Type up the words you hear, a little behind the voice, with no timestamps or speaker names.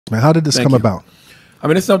book, man. How did this come about? I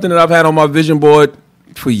mean, it's something that I've had on my vision board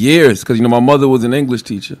for years because, you know, my mother was an English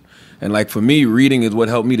teacher. And, like, for me, reading is what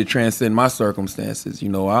helped me to transcend my circumstances. You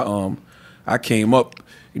know, I came up,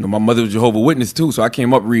 you know, my mother was Jehovah's Witness, too. So I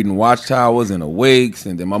came up reading Watchtowers and Awakes.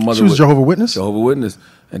 And then my mother She was Jehovah's Witness? Jehovah's Witness.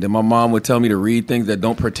 And then my mom would tell me to read things that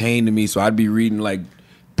don't pertain to me. So I'd be reading, like,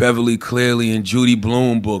 Beverly Cleary and Judy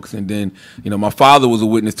Blume books. And then, you know, my father was a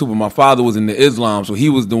witness too, but my father was into Islam, so he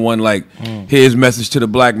was the one, like, His Message to the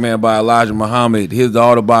Black Man by Elijah Muhammad, his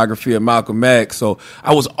autobiography of Malcolm X. So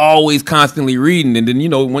I was always constantly reading. And then, you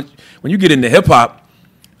know, when you get into hip-hop,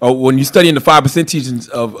 or when you study in the 5% teachings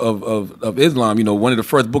of Islam, you know, one of the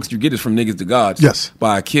first books you get is from Niggas the Gods. Yes.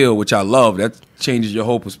 By Akil, which I love. That changes your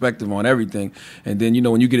whole perspective on everything. And then, you know,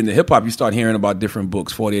 when you get into hip-hop, you start hearing about different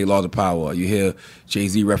books, 48 Laws of Power. You hear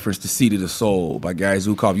Jay-Z reference to Seed of the Soul by Gary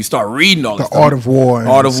Zukov. You start reading all this stuff. The Art of War.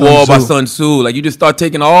 Art of War by Sun Tzu. Like, you just start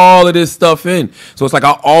taking all of this stuff in. So it's like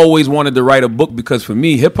I always wanted to write a book because for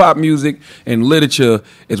me, hip-hop music and literature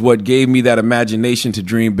is what gave me that imagination to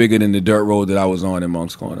dream bigger than the dirt road that I was on in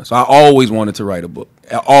Moncks Corner. So I always wanted to write a book.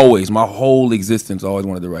 Always. My whole existence, I always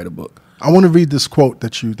wanted to write a book. I want to read this quote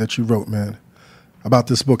that you wrote, man, about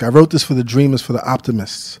this book. I wrote this for the dreamers, for the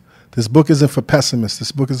optimists. This book isn't for pessimists.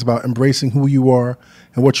 This book is about embracing who you are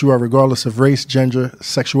and what you are, regardless of race, gender,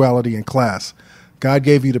 sexuality, and class. God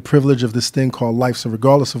gave you the privilege of this thing called life. So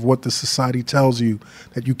regardless of what the society tells you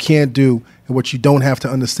that you can't do and what you don't have to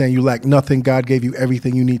understand, you lack nothing. God gave you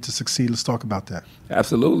everything you need to succeed. Let's talk about that.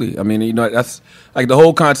 Absolutely. I mean, you know, that's like the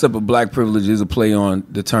whole concept of black privilege is a play on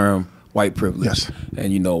the term white privilege. Yes.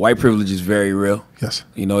 And, you know, white privilege is very real. Yes.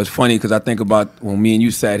 You know, it's funny because I think about when me and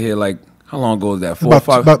you sat here, like, how long ago was that? About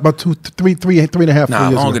 3 and a half, 4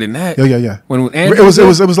 years longer ago. than that. Yeah. When Andrew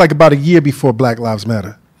it was like about a year before Black Lives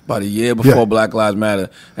Matter. About a year before Black Lives Matter.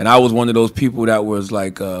 And I was one of those people that was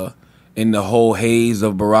like in the whole haze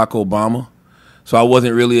of Barack Obama. So I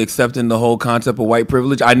wasn't really accepting the whole concept of white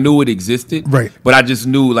privilege. I knew it existed. Right. But I just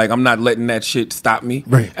knew, like, I'm not letting that shit stop me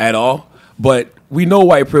at all. But we know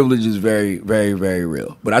white privilege is very, very, very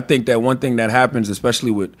real. But I think that one thing that happens,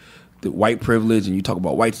 especially with the white privilege, and you talk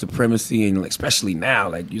about white supremacy, and especially now,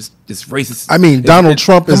 like this racist. I mean, Donald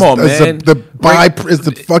Trump is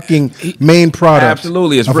the fucking main product.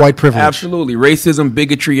 Absolutely, of white privilege. Absolutely, racism,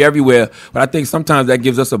 bigotry everywhere. But I think sometimes that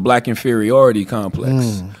gives us a black inferiority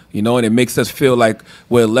complex. You know, and it makes us feel like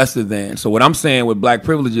we're lesser than. So what I'm saying with black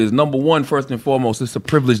privilege is, number one, first and foremost, it's a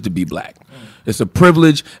privilege to be black. It's a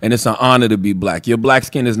privilege and it's an honor to be black. Your black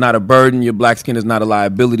skin is not a burden. Your black skin is not a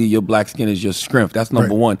liability. Your black skin is your strength. That's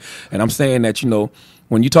number one. And I'm saying that, you know,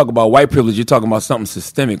 when you talk about white privilege, you're talking about something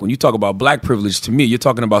systemic. When you talk about black privilege, to me, you're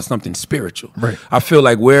talking about something spiritual. Right. I feel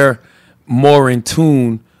like we're more in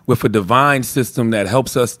tune with a divine system that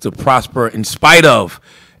helps us to prosper in spite of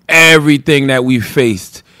everything that we've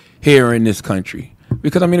faced here in this country.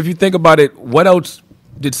 Because, I mean, if you think about it, what else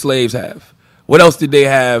did slaves have? What else did they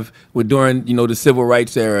have during, you know, the civil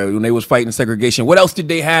rights era when they was fighting segregation? What else did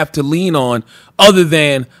they have to lean on other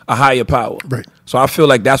than a higher power? Right. So I feel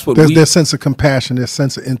like that's what their sense of compassion, their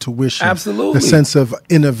sense of intuition. Absolutely. The sense of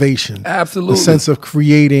innovation. Absolutely. The sense of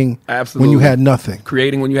creating when you had nothing.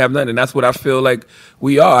 Creating when you have nothing. And that's what I feel like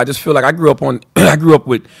we are. I just feel like I grew up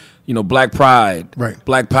with, you know, black pride,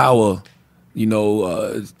 black power. You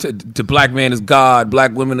know, to black man is God,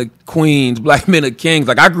 black women are queens, black men are kings.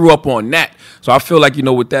 Like, I grew up on that. So I feel like, you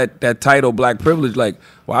know, with that title, black privilege, like,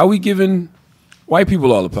 why are we giving white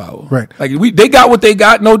people all the power? Right. Like, they got what they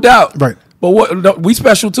got, no doubt. Right. But we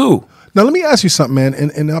special too. Now, let me ask you something, man.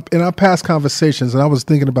 In our past conversations, and I was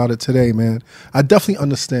thinking about it today, man, I definitely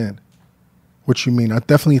understand what you mean. I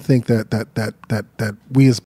definitely think that we as